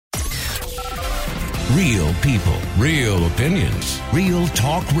Real people, real opinions, real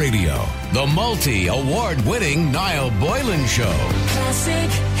talk radio. The multi-award-winning Niall Boylan Show.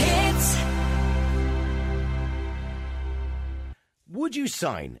 Classic hits. Would you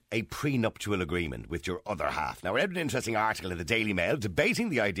sign a prenuptial agreement with your other half? Now, I read an interesting article in the Daily Mail debating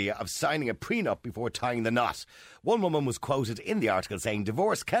the idea of signing a prenup before tying the knot. One woman was quoted in the article saying,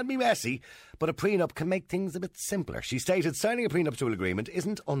 "Divorce can be messy, but a prenup can make things a bit simpler." She stated, "Signing a prenuptial agreement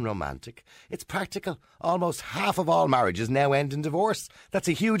isn't unromantic. It's practical. Almost half of all marriages now end in divorce. That's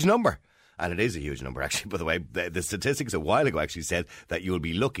a huge number." And it is a huge number, actually. By the way, the statistics a while ago actually said that you'll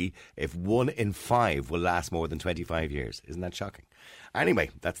be lucky if 1 in 5 will last more than 25 years. Isn't that shocking? Anyway,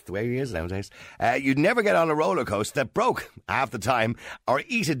 that's the way it is nowadays. You'd never get on a roller coaster that broke half the time or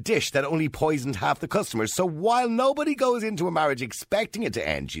eat a dish that only poisoned half the customers. So while nobody goes into a marriage expecting it to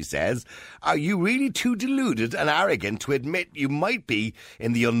end, she says, are you really too deluded and arrogant to admit you might be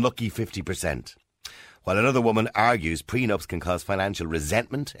in the unlucky 50%? While another woman argues prenups can cause financial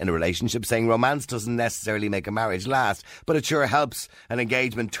resentment in a relationship, saying romance doesn't necessarily make a marriage last, but it sure helps an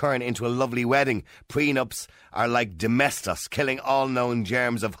engagement turn into a lovely wedding. Prenups are like domestos, killing all known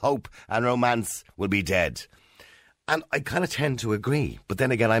germs of hope, and romance will be dead. And I kind of tend to agree, but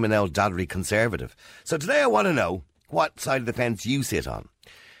then again, I'm an old doddery conservative. So today I want to know what side of the fence you sit on.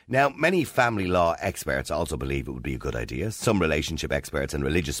 Now, many family law experts also believe it would be a good idea. Some relationship experts and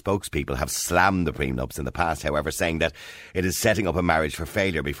religious spokespeople have slammed the prenups in the past, however, saying that it is setting up a marriage for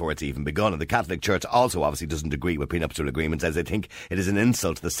failure before it's even begun. And the Catholic Church also obviously doesn't agree with prenuptial agreements, as they think it is an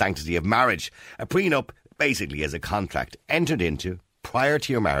insult to the sanctity of marriage. A prenup basically is a contract entered into prior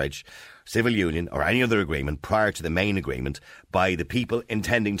to your marriage, civil union or any other agreement prior to the main agreement by the people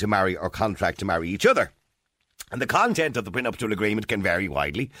intending to marry or contract to marry each other. And the content of the prenuptial agreement can vary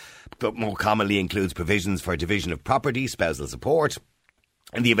widely, but more commonly includes provisions for division of property, spousal support,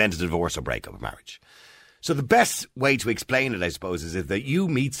 in the event of divorce or breakup of marriage. So the best way to explain it, I suppose, is that you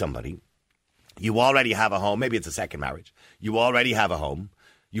meet somebody, you already have a home, maybe it's a second marriage, you already have a home,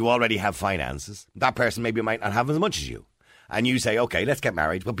 you already have finances, that person maybe might not have as much as you. And you say, okay, let's get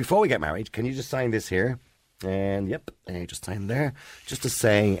married, but before we get married, can you just sign this here? And yep, just sign there, just to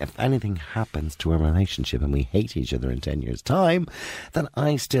say if anything happens to our relationship and we hate each other in 10 years' time, then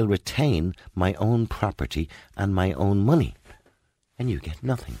I still retain my own property and my own money. And you get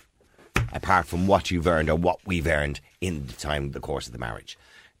nothing, apart from what you've earned or what we've earned in the course of the marriage.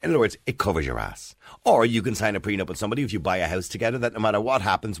 In other words, it covers your ass. Or you can sign a prenup with somebody if you buy a house together, that no matter what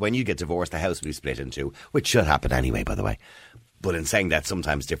happens, when you get divorced, the house will be split in two, which should happen anyway, by the way. But in saying that,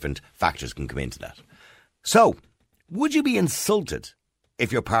 sometimes different factors can come into that. So, would you be insulted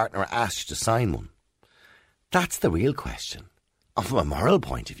if your partner asked you to sign one? That's the real question, from a moral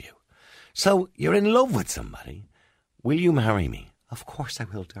point of view. So, you're in love with somebody. Will you marry me? Of course I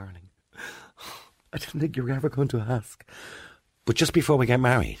will, darling. I didn't think you were ever going to ask. But just before we get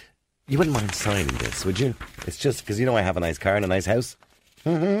married, you wouldn't mind signing this, would you? It's just because you know I have a nice car and a nice house.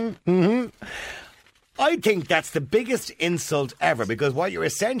 I think that's the biggest insult ever, because what you're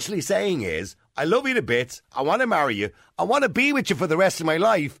essentially saying is, I love you to bits, I want to marry you, I want to be with you for the rest of my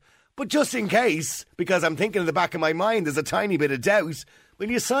life, but just in case, because I'm thinking in the back of my mind there's a tiny bit of doubt, will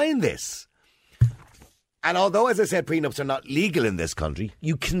you sign this? And although, as I said, prenups are not legal in this country,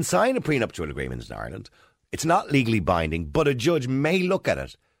 you can sign a prenuptial agreement in Ireland. It's not legally binding, but a judge may look at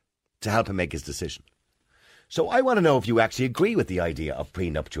it to help him make his decision. So I want to know if you actually agree with the idea of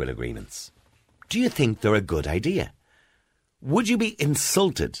prenuptial agreements. Do you think they're a good idea? Would you be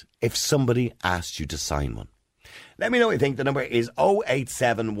insulted if somebody asked you to sign one? Let me know what you think. The number is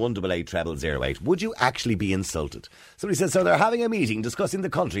 087 188 0008. Would you actually be insulted? Somebody says, so they're having a meeting discussing the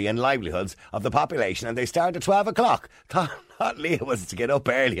country and livelihoods of the population, and they start at 12 o'clock. Thought Leah was to get up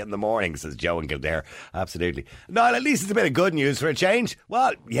early in the morning, says Joe in Kildare. Absolutely. No, at least it's a bit of good news for a change.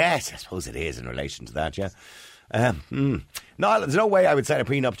 Well, yes, I suppose it is in relation to that, yeah. No, there's no way I would sign a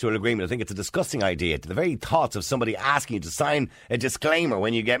prenuptial agreement. I think it's a disgusting idea. The very thoughts of somebody asking you to sign a disclaimer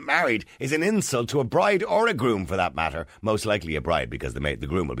when you get married is an insult to a bride or a groom, for that matter. Most likely a bride, because the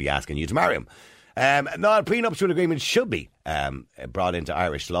groom will be asking you to marry him. No, a prenuptial agreement should be brought into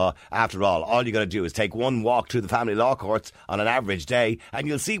Irish law. After all you got to do is take one walk through the family law courts on an average day, and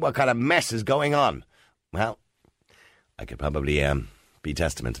you'll see what kind of mess is going on. Well, I could probably be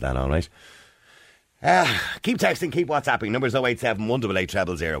testament to that, all right. Keep texting, keep WhatsApping. Numbers 087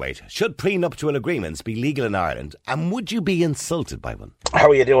 188 0008. Should prenuptial agreements be legal in Ireland, and would you be insulted by one? How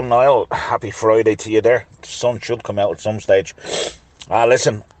are you doing, Niall? Happy Friday to you there. The sun should come out at some stage.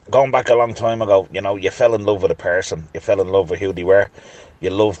 Listen, going back a long time ago, you fell in love with a person. You fell in love with who they were. You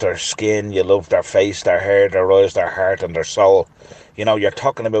loved their skin, you loved their face, their hair, their eyes, their heart and their soul. You're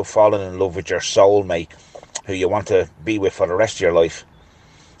talking about falling in love with your soulmate, who you want to be with for the rest of your life.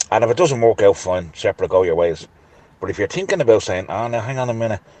 And if it doesn't work out, fine, separate, go your ways. But if you're thinking about saying, oh, now hang on a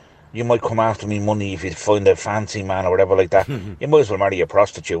minute, you might come after me money if you find a fancy man or whatever like that, you might as well marry a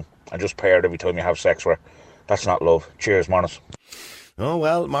prostitute and just pay her every time you have sex with her. That's not love. Cheers, Morris. Oh,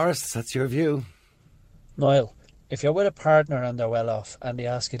 well, Morris, that's your view. Niall, if you're with a partner and they're well off and they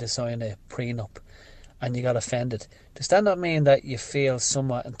ask you to sign a prenup and you got offended, does that not mean that you feel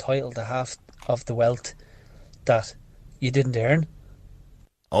somewhat entitled to half of the wealth that you didn't earn?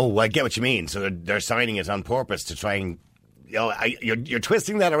 Oh, I get what you mean. So they're signing it on purpose to try and... you're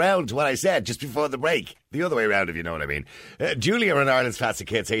twisting that around to what I said just before the break. The other way around, if you know what I mean. Julie are in Ireland's Classic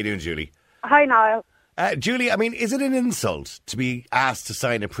Hits. How you doing, Julie? Hi, Niall. Julie, I mean, is it an insult to be asked to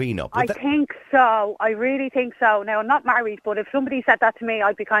sign a prenup? I think so. I really think so. Now, I'm not married, but if somebody said that to me,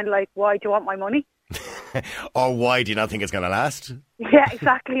 I'd be kind of like, why do you want my money? Or why do you not think it's going to last? Yeah,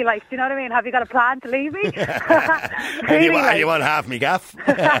 exactly. Like, do you know what I mean? Have you got a plan to leave me? Really, you want half me gaff?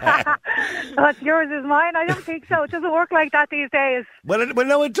 What's yours is mine? I don't think so. It doesn't work like that these days. Well,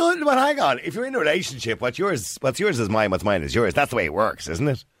 no, it doesn't. Well, hang on. If you're in a relationship, what's yours is mine, what's mine is yours. That's the way it works, isn't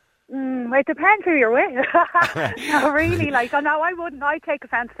it? It depends who you're with. No, really, like, no, I wouldn't. I'd take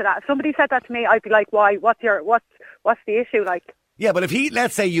offence to that. If somebody said that to me, I'd be like, why? What's the issue, like? Yeah, but if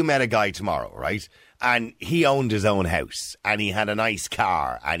let's say you met a guy tomorrow, right? And he owned his own house and he had a nice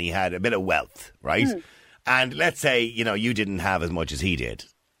car and he had a bit of wealth, right? And let's say, you didn't have as much as he did,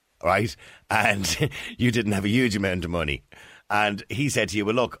 right? And you didn't have a huge amount of money. And he said to you,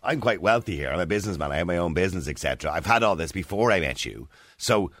 well, look, I'm quite wealthy here. I'm a businessman. I have my own business, etc. I've had all this before I met you.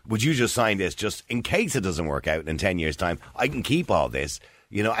 So would you just sign this just in case it doesn't work out in 10 years' time? I can keep all this,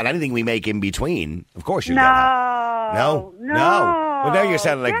 and anything we make in between, of course you get that. No. Well, now you're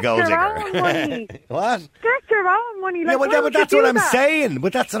sounding like a gold digger. What? Get your own money. Like, but that's what I'm saying.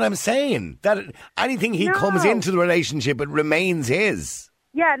 But that's what I'm saying. That anything he comes into the relationship, it remains his.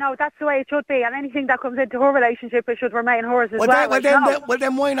 Yeah, no, that's the way it should be. And anything that comes into her relationship, it should remain hers as well. Well,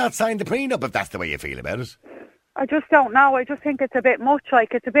 then why not sign the prenup if that's the way you feel about it? I just don't know. I just think it's a bit much.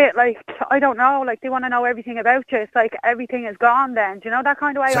 Like, it's a bit like, I don't know, like, they want to know everything about you. It's like everything is gone then. Do you know that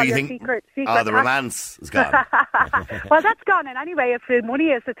kind of way? So all you your think, secret the romance is gone. Well, that's gone. And anyway, if the money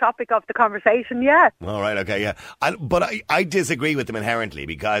is the topic of the conversation, yeah. All right, okay, yeah. But I disagree with them inherently,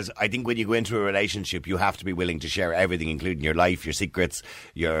 because I think when you go into a relationship, you have to be willing to share everything, including your life, your secrets,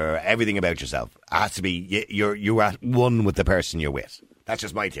 your everything about yourself. It has to be, you're at one with the person you're with. That's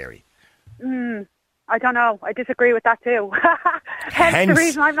just my theory. I don't know. I disagree with that too. Hence the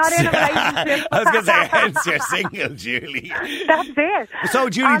reason I'm not in a relationship. I was going to say, hence you're single, Julie. That's it. So,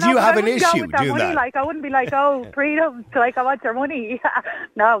 Julie, do you have an issue doing that? Like, I wouldn't be like, oh, freedom, like, I want your money.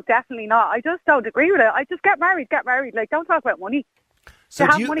 No, definitely not. I just don't agree with it. I just get married. Like, don't talk about money. So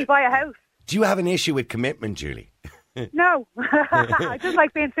to have money, buy a house. Do you have an issue with commitment, Julie? No. I just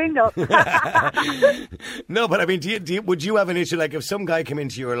like being single. No, but I mean, would you have an issue, like, if some guy came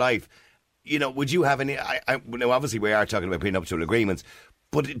into your life, would you have any... now, obviously, we are talking about prenuptial agreements,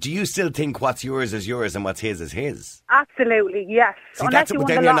 but do you still think what's yours is yours and what's his is his? Absolutely, yes. See, that's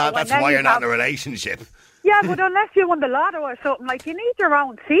why you're not in a relationship. Yeah, but unless you won the lotto or something, like, you need your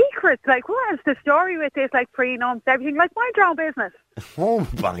own secrets. Like, what is the story with this, like, prenups, everything? Like, mind your own business. Oh,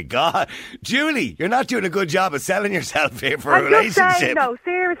 my God. Julie, you're not doing a good job of selling yourself here for a relationship. I'm just saying, no,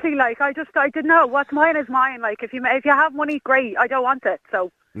 seriously, like, I didn't know. What's mine is mine. Like, if you have money, great. I don't want it,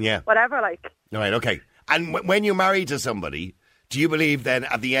 so... Yeah. Whatever, like. All right, okay. And when you're married to somebody, do you believe then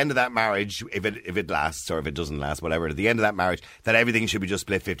at the end of that marriage, if it lasts or if it doesn't last, whatever, at the end of that marriage, that everything should be just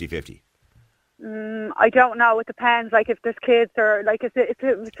split 50-50? I don't know. It depends. Like, if there's kids or, like,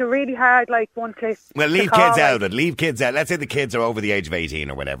 it's a really hard, like, one to... Well, leave kids out. Leave kids out. Let's say the kids are over the age of 18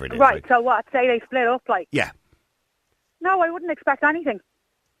 or whatever it is. Right, so what? Say they split up, like? Yeah. No, I wouldn't expect anything.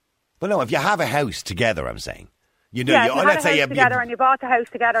 Well, no, if you have a house together, I'm saying. Let's say you together and you bought the house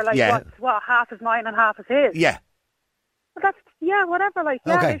together, like, what, half is mine and half is his? Yeah. Well, that's, whatever, like,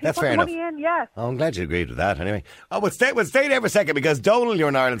 okay, if that's you put fair money enough. in, yeah. Oh, I'm glad you agreed with that, anyway. Oh, we'll stay there for a second, because Donal, you're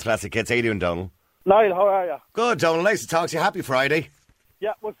in Ireland's Classic Hits. How you doing, Donal? Niall, how are you? Good, Donal. Nice to talk to you. Happy Friday.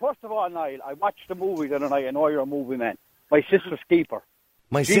 Yeah, well, first of all, Niall, I watched the movie the other night. I know you're a movie man. My Sister's Keeper.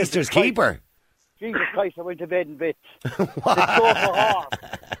 My Sister's Keeper? Jesus Christ, I went to bed in bits.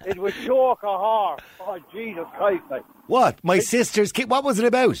 It was joke or horror. Oh, Jesus Christ. Like. What? My Sister's Keeper? What was it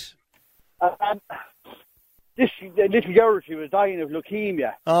about? This little girl, she was dying of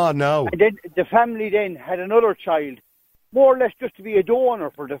leukemia. Oh, no. And then the family then had another child more or less just to be a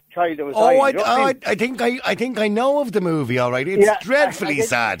donor for the child that was dying. I think I know of the movie. All right, it's dreadfully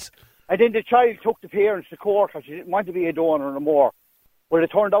sad. And then the child took the parents to court because she didn't want to be a donor anymore. Well, it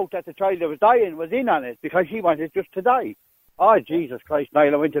turned out that the child that was dying was in on it because he wanted just to die. Oh, Jesus Christ,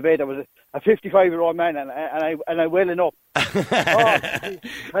 Niall, I went to bed. I was a 55-year-old man and I welling up. Oh, Christ,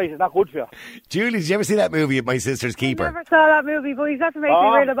 it's not good for you. Julie, did you ever see that movie at My Sister's Keeper? I never saw that movie, but that makes me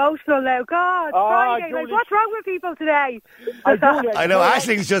real emotional now. God, Friday, Julie. like, what's wrong with people today? I know,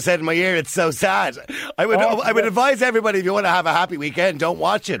 Ashling's just said in my ear, it's so sad. I would advise everybody, if you want to have a happy weekend, don't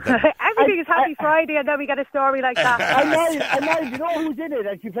watch it. Everything is Happy Friday and then we get a story like that. I know, you know who's in it?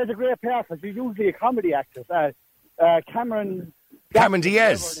 And she plays a great part because she's usually a comedy actress. Cameron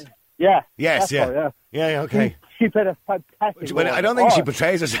Diaz. Yeah. Yes, yeah. Her, Yeah, okay. She played a fantastic role. I don't think she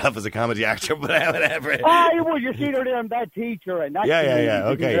portrays herself as a comedy actor, but whatever. You've seen her there in Bad Teacher and that. Yeah,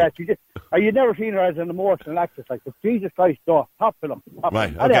 okay. You've never seen her as an emotional actress like this. Jesus Christ, top film.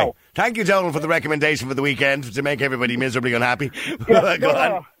 Right, okay. Anyhow. Thank you, Donald, for the recommendation for the weekend to make everybody miserably unhappy. Yeah, Go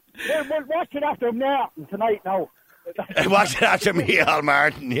on. We'll watch it after Martin tonight now. Watch it after me, Al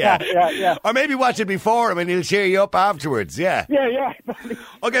Martin, yeah. Or maybe watch it before him and he'll cheer you up afterwards, yeah. Yeah.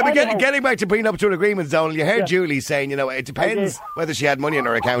 Okay, but getting back to prenuptial agreements, Donald, you heard Julie saying, it depends whether she had money in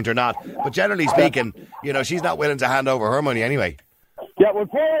her account or not. But generally speaking, she's not willing to hand over her money anyway. Yeah, well,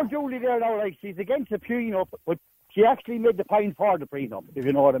 poor Julie there now, like, she's against the prenup, but she actually made the point for the prenup, if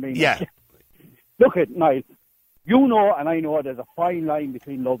you know what I mean. Yeah. Look at Niall. You know and I know there's a fine line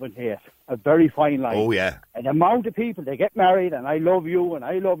between love and hate. A very fine line. Oh, yeah. And the amount of people, they get married and I love you and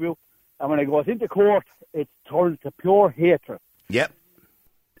I love you. And when it goes into court, it turns to pure hatred. Yep.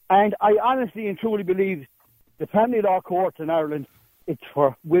 And I honestly and truly believe the family law courts in Ireland, it's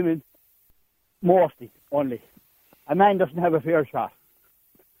for women mostly only. A man doesn't have a fair shot.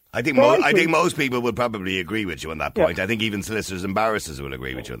 I think most people would probably agree with you on that point. Yeah. I think even solicitors and barristers will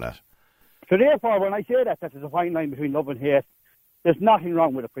agree with you on that. So therefore, when I say that there's a fine line between love and hate, there's nothing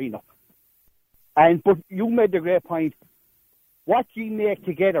wrong with a prenup. But you made the great point. What you make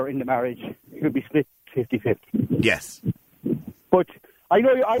together in the marriage should be split 50-50. Yes. But I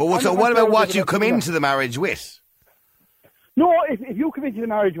know... So what about what you come into the marriage with? No, if you come into the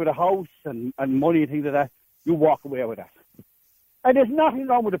marriage with a house and money and things like that, you walk away with that. And there's nothing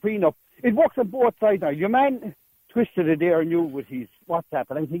wrong with a prenup. It works on both sides now. Your man twisted it there and you with his WhatsApp,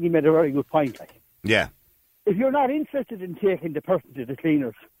 and I think he made a very good point. Yeah. If you're not interested in taking the person to the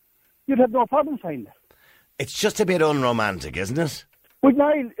cleaners, you'd have no problem signing it. It's just a bit unromantic, isn't it? But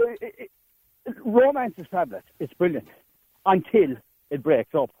Niall, romance is fabulous. It's brilliant. Until it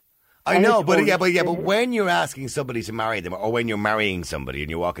breaks up. I know, but when you're asking somebody to marry them, or when you're marrying somebody and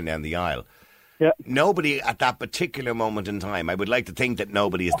you're walking down the aisle, nobody at that particular moment in time, I would like to think that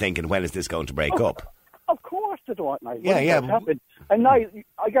nobody is thinking, when is this going to break up? Of course they don't, Niall. Yeah. And Niall,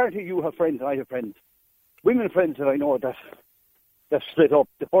 I guarantee you have friends and I have friends. Women friends that I know that split up.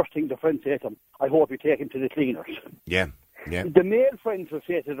 The first thing the friends say to them, I hope you take him to the cleaners. Yeah. The male friends will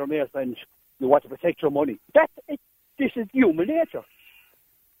say to their male friends, you want to protect your money. This is human nature.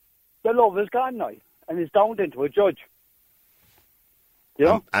 The love is gone now, and it's down into a judge. You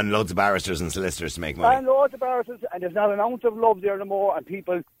know? And loads of barristers and solicitors to make money. And loads of barristers, and there's not an ounce of love there anymore, and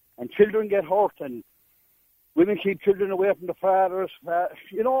people and children get hurt, and women keep children away from the fathers,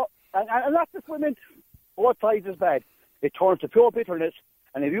 and not just women. Both sides is bad. It turns to pure bitterness,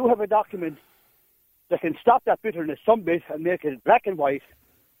 and if you have a document that can stop that bitterness some bit and make it black and white,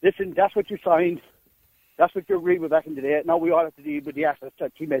 listen, that's what you signed, that's what you agreed with back in the day, now we all have to deal with the assets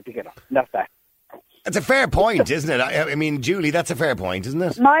that you made together, and that's that. It's a fair point, isn't it? I mean, Julie, that's a fair point, isn't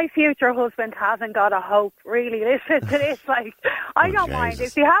it? My future husband hasn't got a hope, really. Listen to this. Like, I don't mind.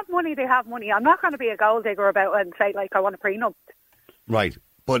 If they have money, they have money. I'm not going to be a gold digger about it and say, like, I want a prenup. Right.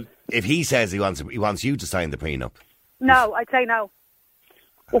 But if he says he wants you to sign the prenup. No, I'd say no.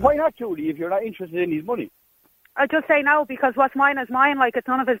 Well, why not, Julie, if you're not interested in his money? I'd just say no, because what's mine is mine. Like, it's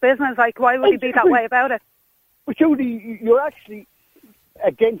none of his business. Like, why would he be that way about it? But, Julie, you're actually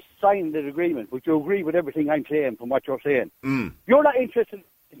against signing the agreement, but you agree with everything I'm saying from what you're saying. You're not interested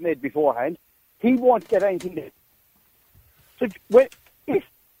in it made beforehand. He won't get anything there. So if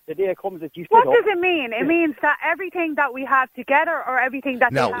the day comes that you split up... What does it mean? It means that everything that we have together or everything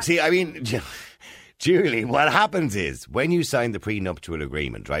that No, see, I mean... Julie, what happens is, when you sign the prenuptial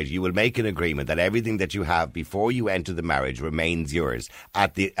agreement, right, you will make an agreement that everything that you have before you enter the marriage remains yours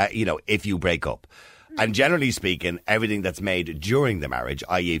at the, if you break up. And generally speaking, everything that's made during the marriage,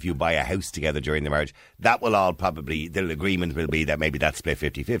 i.e. if you buy a house together during the marriage, that will all probably, the agreement will be that maybe that's split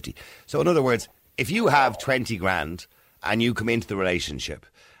 50-50. So in other words, if you have 20 grand and you come into the relationship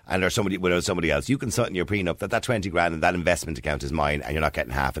and there's somebody with somebody else, you can sign your prenup that 20 grand and that investment account is mine, and you're not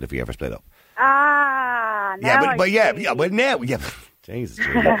getting half it if we ever split up. Now But now. Jesus.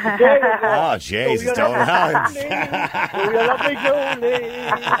 Oh, Jesus, don't have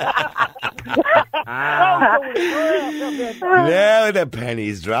Now the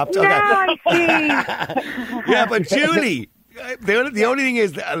pennies dropped. Okay. Yeah, but Julie, the only thing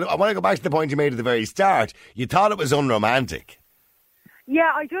is, I want to go back to the point you made at the very start. You thought it was unromantic.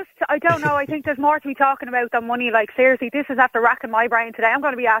 Yeah, I don't know. I think there's more to be talking about than money. Like, seriously, this is after racking my brain today. I'm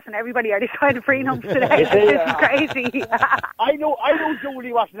going to be asking everybody, are they signing prenups today? This is crazy. I know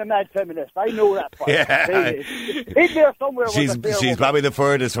Julie wasn't a mad feminist. I know that. Yeah. In there somewhere. She's probably the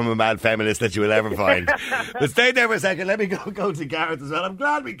furthest from a mad feminist that you will ever find. But stay there for a second. Let me go to Gareth as well. I'm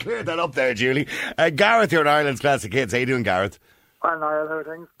glad we cleared that up there, Julie. Gareth, you're in Ireland's Classic Hits. How you doing, Gareth? Well, Niall, how are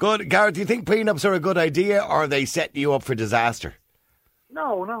things? Good. Gareth, do you think prenups are a good idea, or are they setting you up for disaster?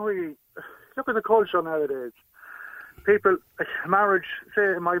 No, not really. Look at the culture nowadays. People, marriage,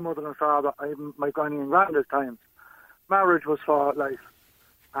 say my mother and father, my granny and granddad's times, marriage was for life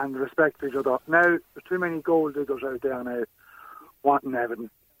and respect each other. Now, there's too many gold diggers out there now wanting everything.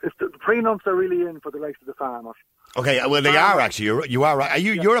 If the prenups are really in for the likes of the farmers. Okay, well, they are actually. You are right.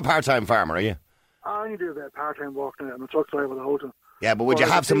 You're a part-time farmer, are you? I only do a bit of part-time work now. I'm a truck driver the whole time. Yeah, but would you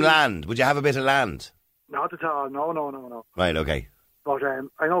have some land? Would you have a bit of land? Not at all. No. Right, okay. But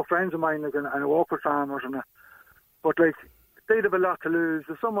I know friends of mine, like, and I work with farmers, but like, they'd have a lot to lose.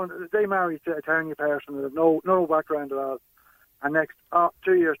 If they marry a tiny person with no background at all, and next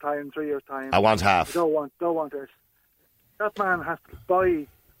 2 years time, 3 years time, I want half. Don't want this. That man has to buy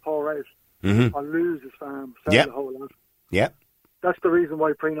her out or lose his farm, sell the whole lot. Yeah. That's the reason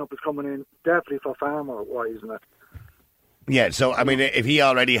why prenup is coming in, definitely for farmer-wise, isn't it? Yeah, so, I mean, if he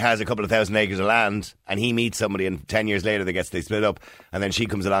already has a couple of thousand acres of land and he meets somebody and 10 years later they split up and then she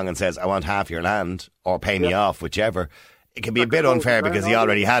comes along and says, I want half your land or pay me off, whichever, it can be a bit unfair because he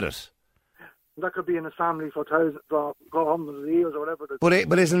already had it. That could be in his family for hundreds of years or whatever.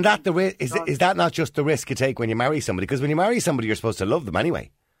 But isn't that the risk? Is that not just the risk you take when you marry somebody? Because when you marry somebody, you're supposed to love them anyway.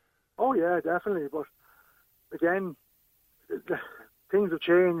 Oh, yeah, definitely. But, again, things have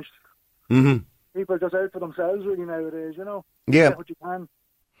changed. Mm-hmm. People are just out for themselves really nowadays, you know. Yeah. Get what you can.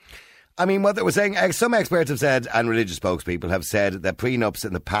 I mean, what they were saying, some experts have said, and religious spokespeople have said, that prenups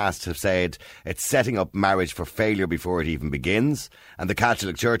in the past have said it's setting up marriage for failure before it even begins. And the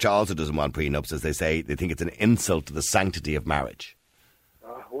Catholic Church also doesn't want prenups, as they say. They think it's an insult to the sanctity of marriage.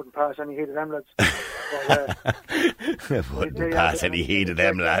 I wouldn't pass any heed of them, lads. Wouldn't pass any heed of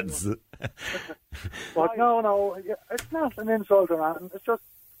them, lads. But no, it's not an insult or anything. It's just,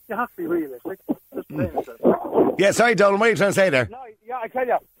 you have to be realistic. Just plain and simple. Yeah, sorry, Donald, what are you trying to say there? No, yeah, I tell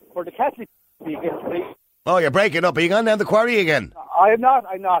you, for the Catholic Oh, you're breaking up. Are you going down the quarry again? I'm not.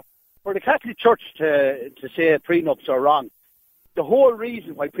 For the Catholic Church to say prenups are wrong, the whole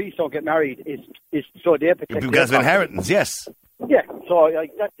reason why priests don't get married is so they protect because of inheritance, yes. Yeah, so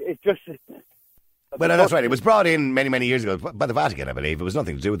it's just... Well, no, that's right. It was brought in many, many years ago by the Vatican, I believe. It was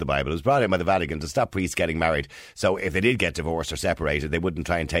nothing to do with the Bible. It was brought in by the Vatican to stop priests getting married. So if they did get divorced or separated, they wouldn't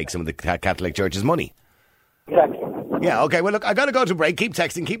try and take some of the Catholic Church's money. Exactly. Yeah, okay. Well, look, I've got to go to break. Keep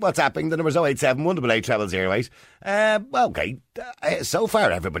texting, keep WhatsApping. The number's 087 188 0008. Well, okay. So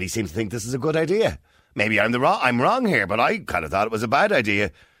far, everybody seems to think this is a good idea. Maybe I'm wrong here, but I kind of thought it was a bad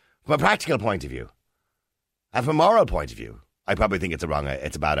idea from a practical point of view. And from a moral point of view, I probably think it's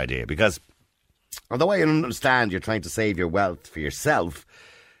a bad idea, because although I understand you're trying to save your wealth for yourself,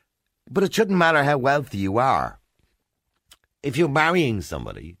 but it shouldn't matter how wealthy you are. If you're marrying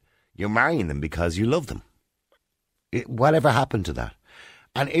somebody, you're marrying them because you love them. Whatever happened to that?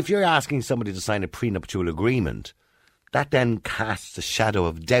 And if you're asking somebody to sign a prenuptial agreement, that then casts a shadow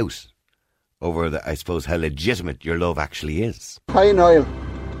of doubt over, I suppose, how legitimate your love actually is. Hi, Niall.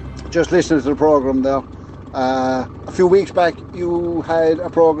 Just listening to the programme there. A few weeks back, you had a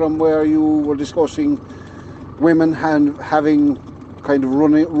programme where you were discussing women having kind of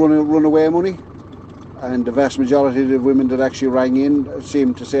runaway money, and the vast majority of the women that actually rang in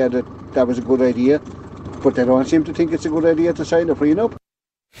seemed to say that was a good idea, but they don't seem to think it's a good idea to sign a prenup.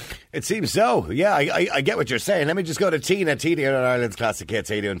 It seems so. Yeah, I get what you're saying. Let me just go to Tina. Tina on Ireland's Classic Hits.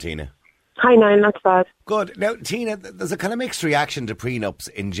 How you doing, Tina? Hi, Niall, not bad. Good. Now, Tina, there's a kind of mixed reaction to prenups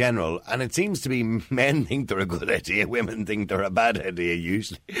in general, and it seems to be men think they're a good idea, women think they're a bad idea,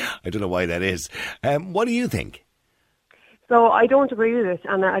 usually. I don't know why that is. What do you think? So I don't agree with it,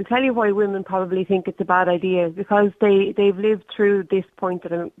 and I'll tell you why women probably think it's a bad idea, because they've lived through this point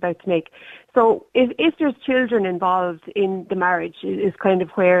that I'm about to make. So if there's children involved in the marriage is kind of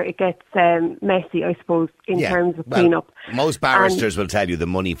where it gets messy, I suppose, in terms of prenup. Most barristers will tell you the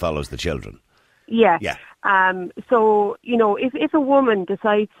money follows the children. Yeah. So, you know, if a woman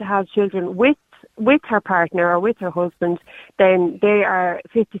decides to have children with her partner or with her husband, then they are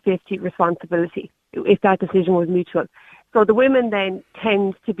 50-50 responsibility if that decision was mutual. So the women then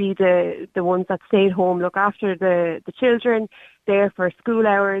tend to be the ones that stay at home, look after the children, there for school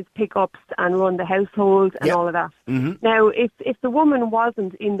hours, pick-ups, and run the household and all of that. Mm-hmm. Now, if the woman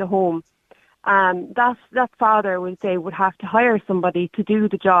wasn't in the home, that father would have to hire somebody to do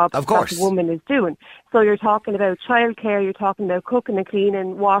the job that the woman is doing. So you're talking about childcare, you're talking about cooking and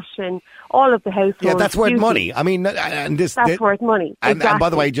cleaning, washing, all of the household. Yeah, that's worth duties. money. I mean, that's worth money. And exactly. by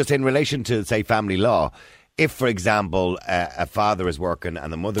the way, just in relation to, say, family law, if, for example, a father is working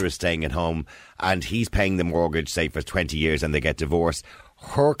and the mother is staying at home and he's paying the mortgage, say, for 20 years and they get divorced,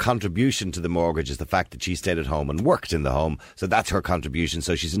 her contribution to the mortgage is the fact that she stayed at home and worked in the home. So that's her contribution.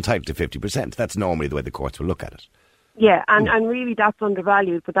 So she's entitled to 50%. That's normally the way the courts will look at it. Yeah, and really that's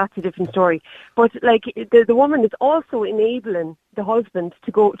undervalued, but that's a different story. But like the woman is also enabling the husband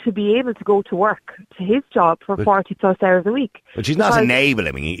to be able to go to work, to his job for 40 plus hours a week. But she's not enabling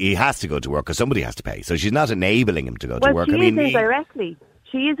him. He has to go to work because somebody has to pay. So she's not enabling him to go to work. She is indirectly.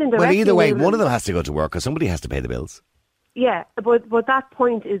 Well, either way, one of them has to go to work because somebody has to pay the bills. Yeah, but that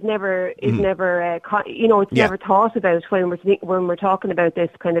point is never never thought about when we're talking about this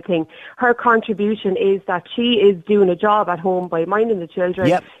kind of thing. Her contribution is that she is doing a job at home by minding the children.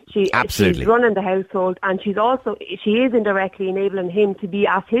 Yep, She's running the household, and she is indirectly enabling him to be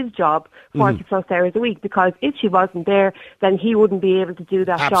at his job 40 plus hours a week. Because if she wasn't there, then he wouldn't be able to do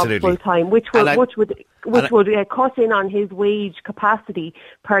that job full time, which would cut in on his wage capacity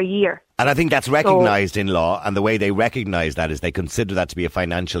per year. And I think that's recognised in law, and the way they recognise that is they consider that to be a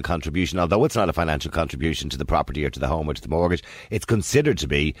financial contribution, although it's not a financial contribution to the property or to the home or to the mortgage. It's considered to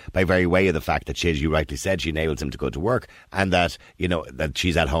be by very way of the fact that she, as you rightly said, she enables him to go to work, and that, you know, that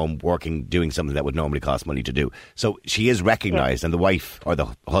she's at home working, doing something that would normally cost money to do. So she is recognised, and the wife or the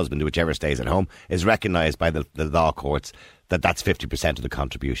husband, whichever stays at home, is recognised by the law courts that that's 50% of the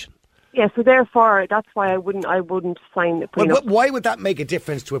contribution. Yeah, so therefore, that's why I wouldn't sign a prenup. Well, why would that make a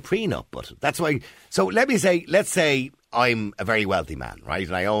difference to a prenup? But that's why. So let's say I'm a very wealthy man, right?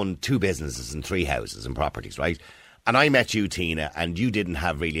 And I own 2 businesses and 3 houses and properties, right? And I met you, Tina, and you didn't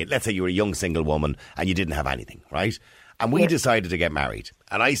have really, let's say you were a young single woman and you didn't have anything, right? And we decided to get married.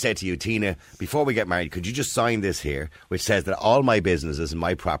 And I said to you, Tina, before we get married, could you just sign this here, which says that all my businesses and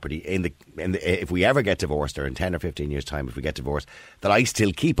my property, if we ever get divorced, or in 10 or 15 years' time, if we get divorced, that I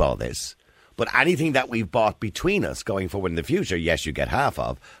still keep all this. But anything that we've bought between us going forward in the future, yes, you get half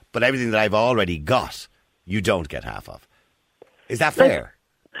of. But everything that I've already got, you don't get half of. Is that fair?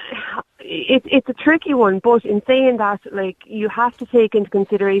 It's a tricky one, but in saying that, like, you have to take into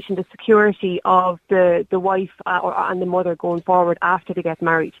consideration the security of the wife and the mother going forward after they get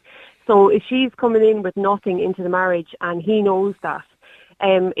married. So if she's coming in with nothing into the marriage and he knows that,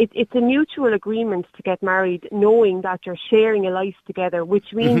 it's a mutual agreement to get married, knowing that you're sharing a life together,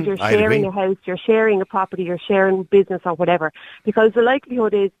 which means you're sharing a house, you're sharing a property, you're sharing business or whatever. Because the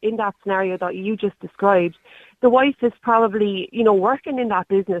likelihood is, in that scenario that you just described, the wife is probably, you know, working in that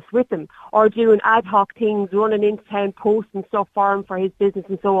business with him or doing ad hoc things, running into town, posting stuff for him for his business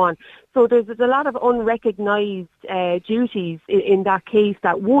and so on. So there's a lot of unrecognised duties in that case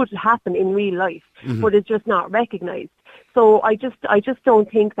that would happen in real life, but it's just not recognised. So I just don't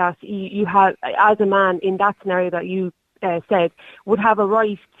think that you have, as a man in that scenario that you said, would have a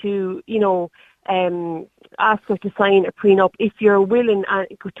right to, you know, ask her to sign a prenup. If you're willing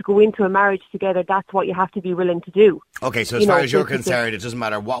to go into a marriage together, that's what you have to be willing to do. Okay, so as far as you're concerned, it doesn't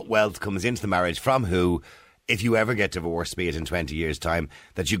matter what wealth comes into the marriage from who. If you ever get divorced, be it in 20 years' time,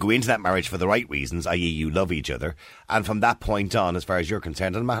 that you go into that marriage for the right reasons, i.e. you love each other. And from that point on, as far as you're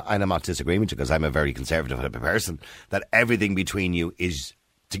concerned, and I'm not disagreeing with you because I'm a very conservative type of person, that everything between you is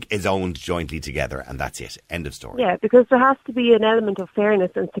owned jointly together, and that's it. End of story. Yeah, because there has to be an element of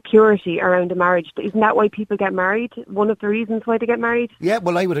fairness and security around a marriage. Isn't that why people get married? One of the reasons why they get married? Yeah,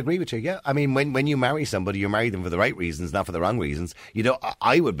 well, I would agree with you, yeah. I mean, when you marry somebody, you marry them for the right reasons, not for the wrong reasons. You know,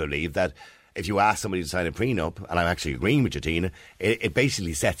 I would believe that if you ask somebody to sign a prenup, and I'm actually agreeing with you, Tina, it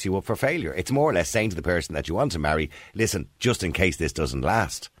basically sets you up for failure. It's more or less saying to the person that you want to marry, listen, just in case this doesn't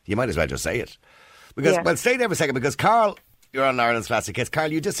last, you might as well just say it. Because, well, stay there for a second, because Carl, you're on Ireland's Classic Hits.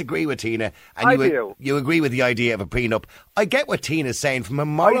 Carl, you disagree with Tina, and you agree with the idea of a prenup. I get what Tina's saying from a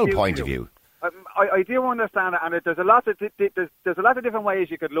moral point of view. I do understand it, and there's a lot of there's a lot of different ways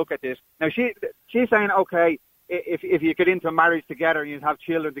you could look at this. Now she's saying, okay, if you get into marriage together and you have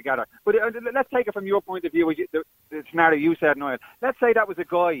children together, but let's take it from your point of view, the scenario you said, Noel. Let's say that was a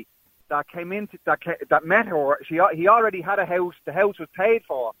guy that came into that met her. He already had a house. The house was paid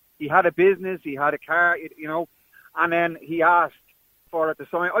for. He had a business. He had a car. You know, and then he asked for it to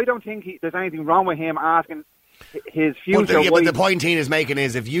sign. I don't think there's anything wrong with him asking his future wife. But the point Tina's making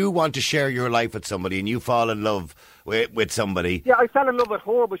is, if you want to share your life with somebody and you fall in love with somebody. Yeah, I fell in love with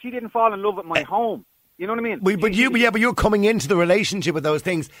her, but she didn't fall in love with my home. You know what I mean? But you're coming into the relationship with those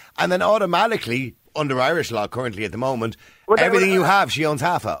things, and then automatically, under Irish law currently at the moment, everything you have, she owns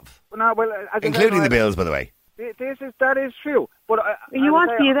half of. Including the bills, by the way. That is true. But you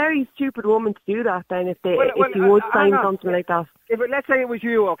want to be a very stupid woman to do that then, if you would sign something like that. Let's say it was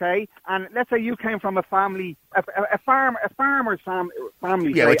you, okay, and let's say you came from a family, a farmer's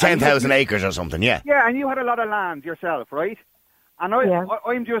family. Yeah, like 10,000 acres or something. Yeah. Yeah, and you had a lot of land yourself, right? And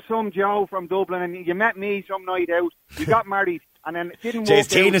I'm just some Joe from Dublin, and you met me some night out. You got married. And then it didn't work out.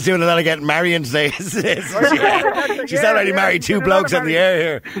 Tina's doing a lot of getting married today. She's already married 2 blokes in the air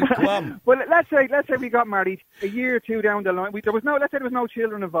here. Come on. Well, let's say we got married a year or 2 down the line. Let's say there was no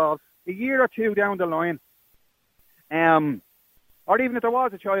children involved. A year or 2 down the line, or even if there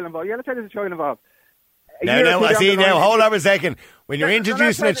was a child involved. Yeah, let's say there's a child involved. Now, hold on a second. When you're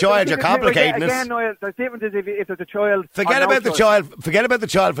introducing a child, you're complicating again, Noel, the difference is if there's a child. Forget about the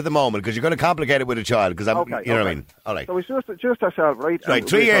child for the moment, because you're going to complicate it with a child. Because you know what I mean. All right. So it's just ourselves, right? Right.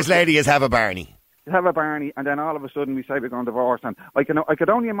 3 years later, you have a Barney. You have a Barney, and then all of a sudden we say we're going to divorce. And I could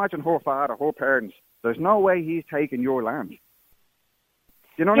only imagine her father, her parents. There's no way he's taking your land.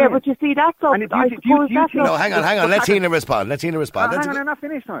 You know what I mean? But you see, that's up. No, hang on. Let Tina respond. Hang on, I'm not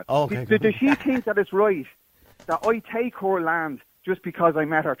finished now. Oh, okay. Does she think that it's right that I take her land just because I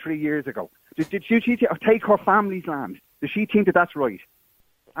met her 3 years ago? Did she take her family's land? Does she think that that's right?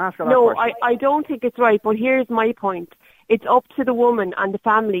 Ask her that question. I don't think it's right, but here's my point. It's up to the woman and the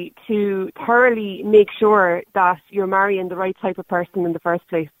family to thoroughly make sure that you're marrying the right type of person in the first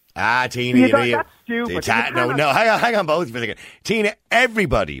place. Tina, that's stupid. Hang on both for a second. Tina,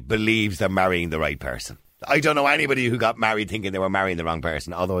 everybody believes they're marrying the right person. I don't know anybody who got married thinking they were marrying the wrong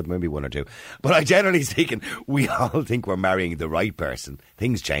person, although it may be 1 or 2. But I generally speaking, we all think we're marrying the right person.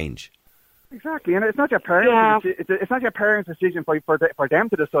 Things change. Exactly, and it's not your parents. Yeah. It's not your parents' decision for them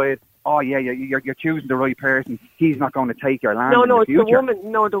to decide. Oh yeah, you're choosing the right person. He's not going to take your land. No, it's the woman.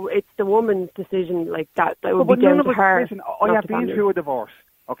 No, it's the woman's decision. Like that would be down to her. Listen, I have been through a divorce.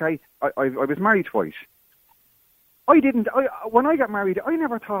 Okay, I was married twice. When I got married, I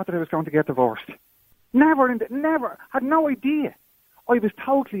never thought that I was going to get divorced. Never, had no idea. I was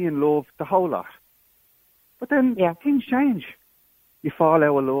totally in love, the whole lot. But then things change. You fall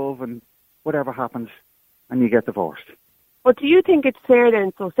out of love and whatever happens, and you get divorced. But do you think it's fair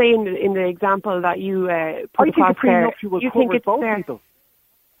then, so say in the example that you put across there, you think it's fair? People.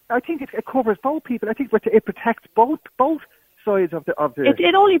 I think it covers both people. I think it protects both sides of the.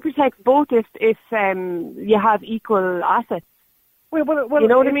 It only protects both if you have equal assets. Well, you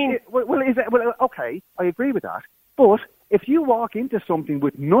know what I mean? Okay, I agree with that. But if you walk into something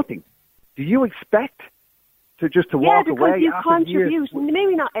with nothing, do you expect to walk away? Yeah, because you contribute.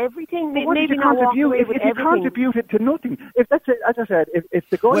 Maybe not everything. Maybe not walk away with everything. If you contributed to nothing, if that's it, as I said, if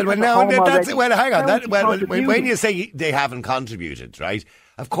the guy hang on. When you say they haven't contributed, right?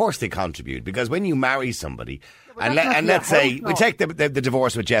 Of course they contribute, because when you marry somebody, and let's say we take the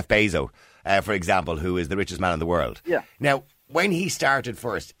divorce with Jeff Bezos, for example, who is the richest man in the world. Yeah. Now, when he started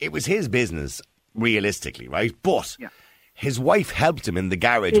first, it was his business, realistically, right? But his wife helped him in the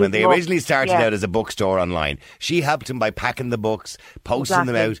garage when they originally started out as a bookstore online. She helped him by packing the books, posting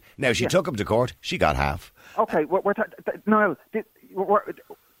them out. Now, she took him to court. She got half. Okay, Noel,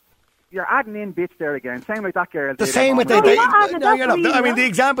 you're adding in bits there again. Same like that girl. The same with you're not. I mean, the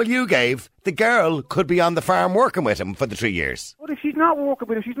example you gave, the girl could be on the farm working with him for the 3 years. But if she's not working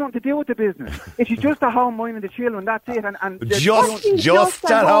with him, she's nothing to do with the business. If she's just at home minding the children, that's it. And just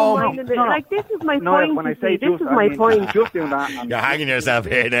at home. Like, this is my point. When I say this is my point. Just doing that. You're hanging yourself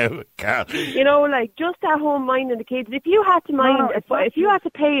here now, Carl. You know, like, just at home minding the kids. If you had to mind, if you had to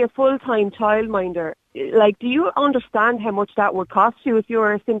pay a full-time childminder, like, do you understand how much that would cost you if you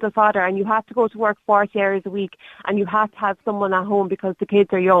were a single father and you had to go to work 40 hours a week and you had to have someone at home because the kids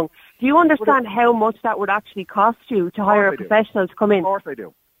are young? Do you understand how much that would actually cost you to hire a professional to come in? Of course I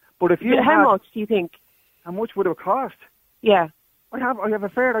do. But if how much do you think? How much would it cost? Yeah. I have a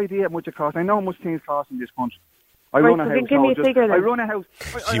fair idea how much it costs. I know how much things cost in this country. I Right, run a so house. then give me a figure then. I run a house.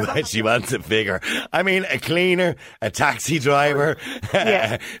 She wants a figure. I mean, a cleaner, a taxi driver,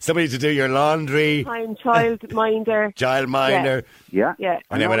 Yeah. somebody to do your laundry, Childminder. Yeah. Yeah.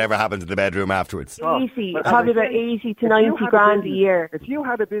 And then whatever happens in the bedroom afterwards. Easy. Probably about 80 to 90 grand a year. If you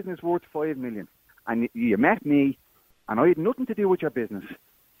had a business worth 5 million and you met me and I had nothing to do with your business,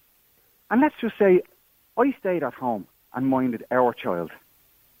 and let's just say I stayed at home and minded our child,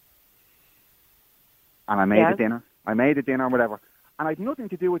 and I made a dinner, whatever, and I'd nothing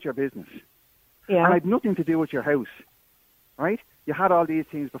to do with your business, and I'd nothing to do with your house, right? You had all these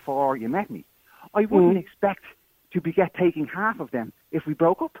things before you met me. I wouldn't expect to be taking half of them if we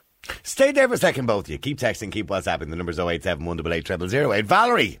broke up. Stay there for a second, both of you. Keep texting, keep WhatsApping. The number's 087 188 0008.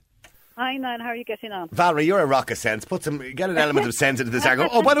 Valerie! Hi, Nan. How are you getting on? Valerie, you're a rock of sense. Get an element of sense into this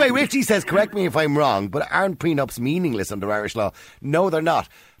argument. Oh, by the way, Richie says, correct me if I'm wrong, but aren't prenups meaningless under Irish law? No, they're not.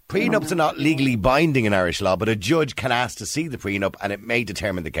 Prenups are not legally binding in Irish law, but a judge can ask to see the prenup and it may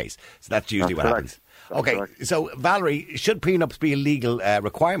determine the case. So that's usually what happens. Okay, so Valerie, should prenups be a legal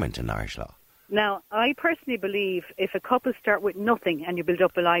requirement in Irish law? Now, I personally believe if a couple start with nothing and you build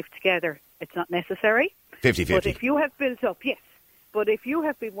up a life together, it's not necessary. 50-50. But if you have built up, yes. But if you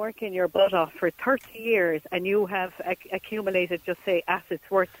have been working your butt off for 30 years and you have accumulated, just say, assets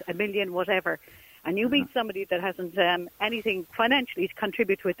worth $1 million, whatever, and you meet somebody that hasn't anything financially to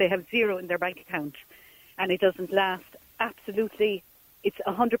contribute to it, they have zero in their bank account, and it doesn't last, absolutely, it's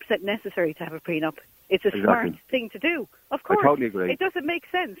 100% necessary to have a prenup. It's a smart thing to do. Of course. I totally agree. It doesn't make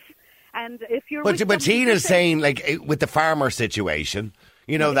sense. And if you're But Tina's saying, like, with the farmer situation,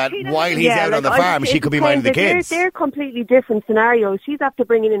 you know, that while he's out on the farm, she could be minding the kids. They're completely different scenarios. She's after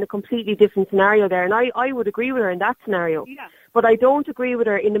bringing in a completely different scenario there, and I would agree with her in that scenario. Yeah. But I don't agree with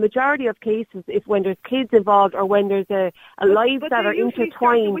her in the majority of cases if when there's kids involved or when there's a lives that are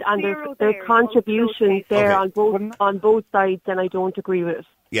intertwined and there's contributions there on both sides, then I don't agree with it.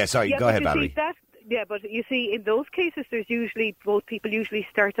 Yeah, sorry, go ahead, Valerie. Yeah, but you see, in those cases, both people usually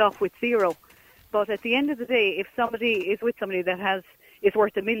start off with zero. But at the end of the day, if somebody is with somebody that is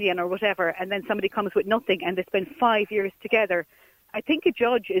worth $1 million or whatever, and then somebody comes with nothing and they spend 5 years together, I think a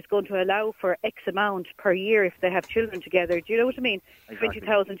judge is going to allow for X amount per year if they have children together. Do you know what I mean? Exactly.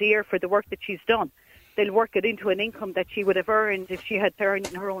 20,000 a year for the work that she's done. They'll work it into an income that she would have earned if she had earned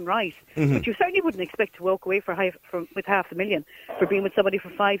it in her own right. Mm-hmm. But you certainly wouldn't expect to walk away with $500,000 for being with somebody for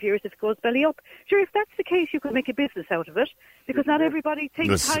 5 years if it goes belly up. Sure, if that's the case, you could make a business out of it, because not everybody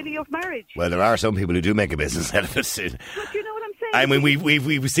thinks highly of marriage. Well, there are some people who do make a business out of it. But you know what I'm saying? I mean,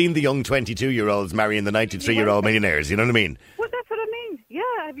 we've seen the young 22-year-olds marrying the 93-year-old millionaires. You know what I mean? Well, that's what I mean. Yeah,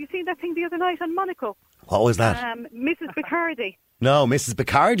 have you seen that thing the other night on Monaco? What was that? Mrs. Bacardi. No, Mrs.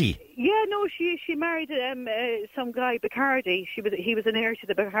 Bacardi. Yeah, no, she married some guy, Bacardi. He was an heir to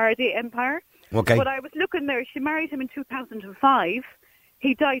the Bacardi empire. Okay. But I was looking there. She married him in 2005.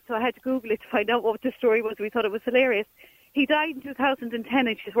 He died, so I had to Google it to find out what the story was. We thought it was hilarious. He died in 2010,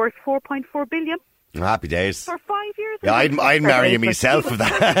 and she's worth $4.4 billion. Happy days. For 5 years. Yeah, I'd marry him myself for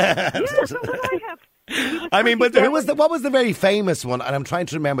that. Yeah, so would I have. I mean, but what was the very famous one? And I'm trying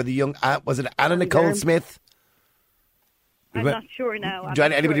to remember the young. Was it Anna Nicole Smith? I'm not sure now. Do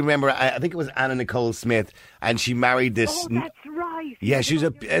anybody remember? I think it was Anna Nicole Smith, and she married this. Oh, that's right. Yeah, she's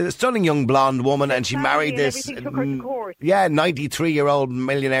a stunning young blonde woman, and she married this. Took her to court. Yeah, 93-year-old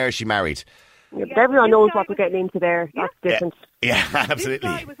millionaire she married. Yeah, but everyone knows what we're getting into there. That's different. Yeah, absolutely.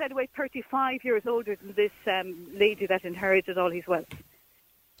 This guy was anyway 35 years older than this lady that inherited all his wealth.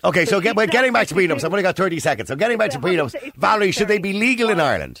 Okay, so getting back to prenups, I've only got 30 seconds. So getting back to prenups, Valerie, should they be legal in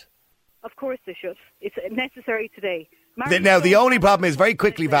Ireland? Of course they should. It's necessary today. Now, the only problem is, very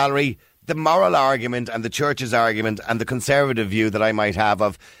quickly, Valerie, the moral argument and the church's argument and the conservative view that I might have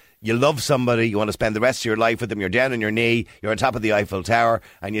of you love somebody, you want to spend the rest of your life with them, you're down on your knee, you're on top of the Eiffel Tower,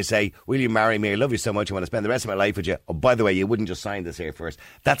 and you say, will you marry me? I love you so much, I want to spend the rest of my life with you. Oh, by the way, you wouldn't just sign this here first.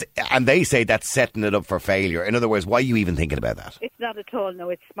 And they say that's setting it up for failure. In other words, why are you even thinking about that? It's not at all, no,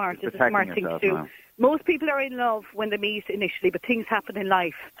 it's smart. It's a smart thing to do. Now. Most people are in love when they meet initially, but things happen in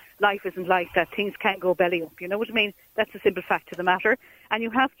life. Life isn't like that. Things can't go belly up. You know what I mean? That's a simple fact of the matter. And you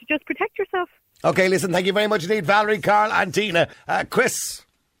have to just protect yourself. Okay, listen, thank you very much indeed, Valerie, Carl and Tina. Chris.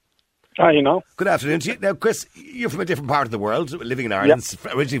 Hi, you know. Good afternoon to you. Now, Chris, you're from a different part of the world, living in Ireland,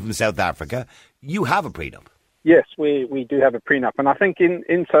 originally from South Africa. You have a prenup. Yes, we do have a prenup. And I think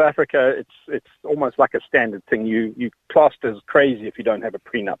in South Africa, it's almost like a standard thing. You classed as crazy if you don't have a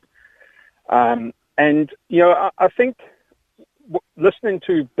prenup. And, you know, I think listening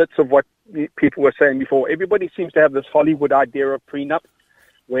to bits of what people were saying before, everybody seems to have this Hollywood idea of prenup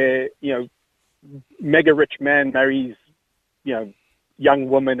where, you know, mega rich man marries, you know, young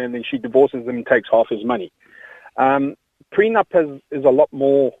woman and then she divorces him and takes half his money. Prenup is a lot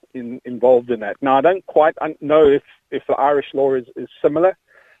more involved in that. Now, I don't quite know if the Irish law is similar,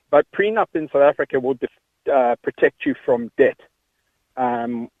 but prenup in South Africa will protect you from debt,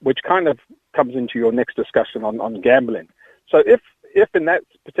 which kind of comes into your next discussion on gambling. So if in that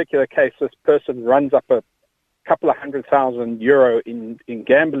particular case this person runs up a couple of €100,000 in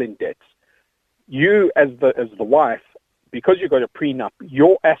gambling debts, you as the wife, because you've got a prenup,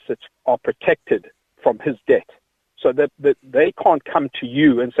 your assets are protected from his debt. So that they can't come to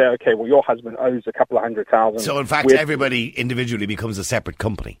you and say, okay, well, your husband owes a couple of $100,000. So, in fact, everybody individually becomes a separate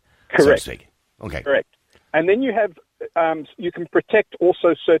company. Correct. So to speak. Okay. Correct. And then you have, you can protect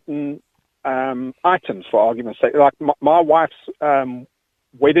also certain items, for argument's sake. Like my wife's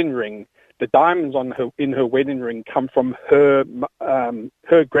wedding ring, the diamonds in her wedding ring come from her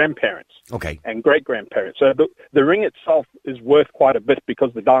grandparents. Okay. And great-grandparents. So the ring itself is worth quite a bit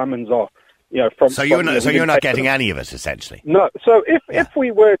because the diamonds are, from. So you're not getting any of it, essentially. No. So if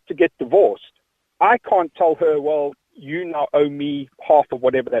we were to get divorced, I can't tell her, well, you now owe me half of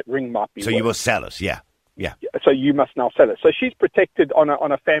whatever that ring might be. So you must sell it. Yeah. Yeah. So you must now sell it. So she's protected on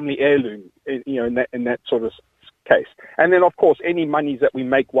a family heirloom, in that sort of case. And then, of course, any monies that we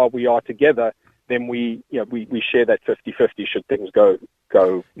make while we are together, then we share that 50-50 should things go.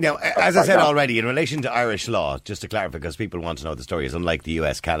 Now, as I said already, in relation to Irish law, just to clarify, because people want to know the story, is unlike the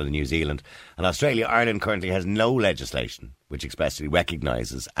US, Canada, New Zealand and Australia, Ireland currently has no legislation which expressly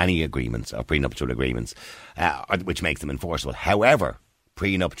recognises any agreements or prenuptial agreements, which makes them enforceable. However,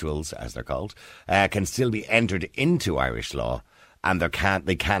 prenuptials, as they're called, can still be entered into Irish law, and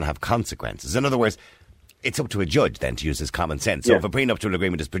they can have consequences. In other words, it's up to a judge then to use his common sense. So if a prenuptial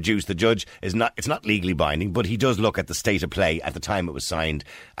agreement is produced, the judge it's not legally binding, but he does look at the state of play at the time it was signed,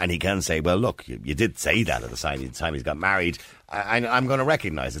 and he can say, well, look, you did say that at the time he's got married, I'm going to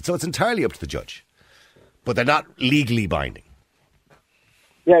recognise it. So it's entirely up to the judge, but they're not legally binding.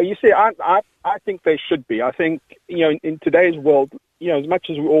 Yeah, you see, I think they should be. I think, in today's world, as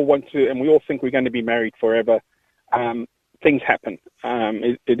much as we all want to, and we all think we're going to be married forever, things happen.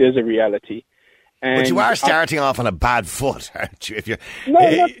 It is a reality. But you are starting off on a bad foot, aren't you? If you're,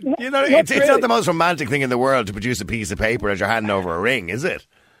 it's not the most romantic thing in the world to produce a piece of paper as you're handing over a ring, is it?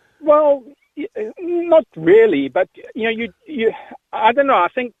 Well, not really, but you I don't know. I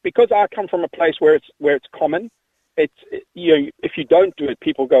think because I come from a place where it's common, it's if you don't do it,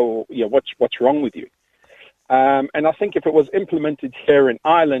 people go, what's wrong with you? And I think if it was implemented here in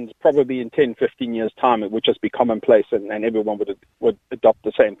Ireland, probably in 10, 15 years' time, it would just be commonplace and everyone would adopt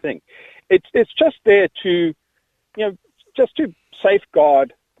the same thing. It's just there to, just to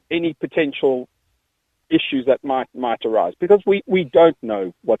safeguard any potential issues that might arise, because we don't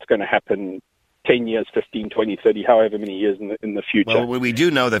know what's going to happen 10 years, 15, 20, 30, however many years in the future. Well, we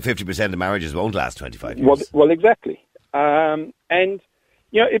do know that 50% of marriages won't last 25 years. Well, exactly. And,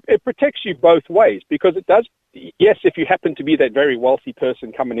 it protects you both ways, because it does. Yes, if you happen to be that very wealthy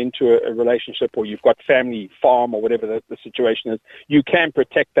person coming into a relationship, or you've got family farm or whatever the situation is, you can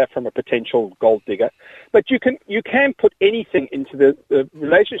protect that from a potential gold digger. But you can put anything into the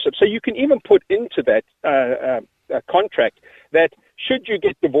relationship. So you can even put into that contract that should you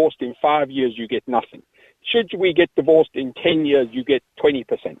get divorced in 5 years, you get nothing. Should we get divorced in 10 years, you get 20%.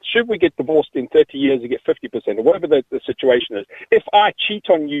 Should we get divorced in 30 years, you get 50%, or whatever the situation is. If I cheat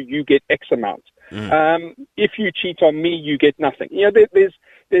on you, you get X amount. If you cheat on me, you get nothing.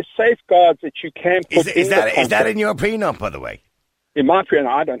 There's safeguards that you can put in the contract. Is that in your prenup, by the way? In my prenup,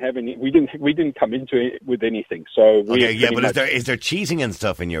 I don't have any. We didn't come into it with anything. So but is there cheating and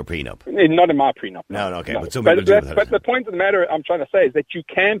stuff in your prenup? Not in my prenup. No, okay. No. But some people do with it. But the point of the matter I'm trying to say is that you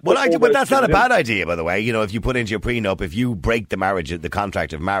can. But that's not a bad idea, by the way. If you put into your prenup, if you break the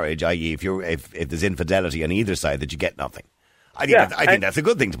contract of marriage, i.e., if there's infidelity on either side, that you get nothing. I think that's a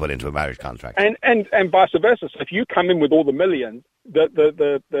good thing to put into a marriage contract. And vice versa. So if you come in with all the millions,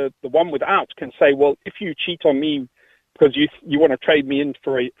 the one without can say, well, if you cheat on me because you want to trade me in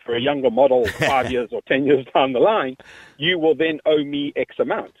for a younger model 5 years or 10 years down the line, you will then owe me X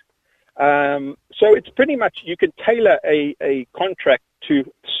amount. So it's pretty much, you can tailor a contract to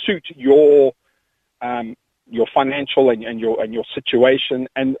suit your financial and your situation,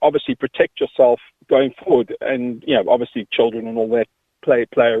 and obviously protect yourself going forward. And obviously children and all that play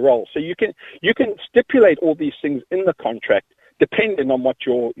a role. So you can stipulate all these things in the contract, depending on what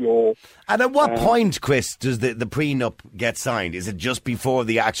your And at what point, Chris, does the prenup get signed? Is it just before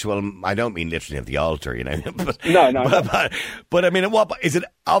the actual? I don't mean literally at the altar, But, no. But I mean, is it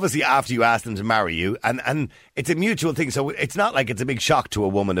obviously after you ask them to marry you, and it's a mutual thing? So it's not like it's a big shock to a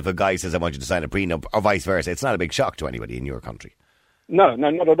woman if a guy says, "I want you to sign a prenup," or vice versa. It's not a big shock to anybody in your country. No,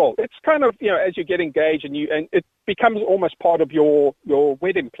 not at all. It's kind of, as you get engaged and it becomes almost part of your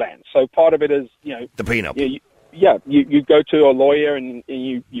wedding plan. So part of it is, the prenup. You go to a lawyer and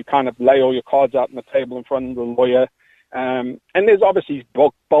you kind of lay all your cards out on the table in front of the lawyer. And there's obviously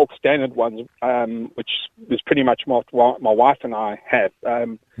bulk standard ones, which is pretty much what my wife and I have.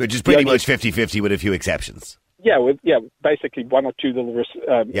 Which is pretty much 50-50 with a few exceptions. Yeah, basically one or two little.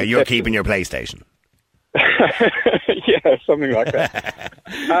 You're keeping your PlayStation. Yeah, something like that.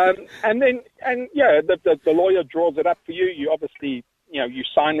 The lawyer draws it up for you. You obviously, you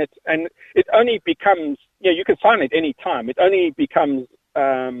sign it, and it only becomes, you can sign it any time. It only becomes, I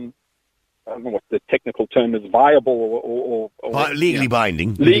don't know what the technical term is, viable or legally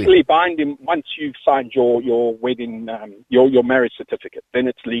binding. Legally binding once you've signed your wedding, your marriage certificate, then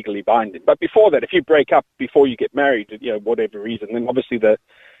it's legally binding. But before that, if you break up before you get married, whatever reason, then obviously the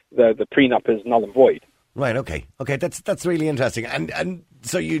prenup is null and void. Right. Okay. That's really interesting. And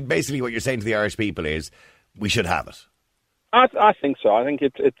so you basically what you're saying to the Irish people is we should have it. I think so. I think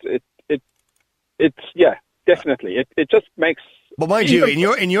it's definitely. It just makes. But mind you,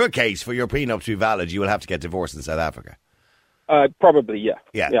 in your case, for your prenup to be valid, you will have to get divorced in South Africa. Probably, yeah.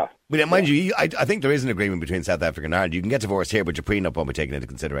 Yeah. But mind you, I think there is an agreement between South Africa and Ireland. You can get divorced here, but your prenup won't be taken into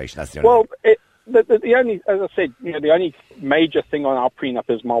consideration. That's the only thing. The only, as I said, the only major thing on our prenup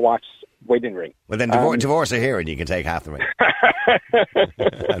is my wife's wedding ring. Well, then divorce her here and you can take half the ring.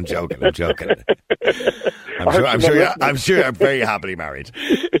 I'm joking. I'm sure you're very happily married.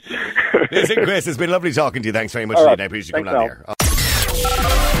 Listen, Chris, it's been lovely talking to you. Thanks very much. I appreciate you coming on here.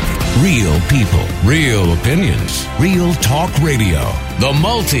 Real people, real opinions, real talk radio. The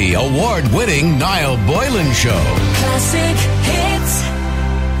multi-award-winning Niall Boylan Show. Classic.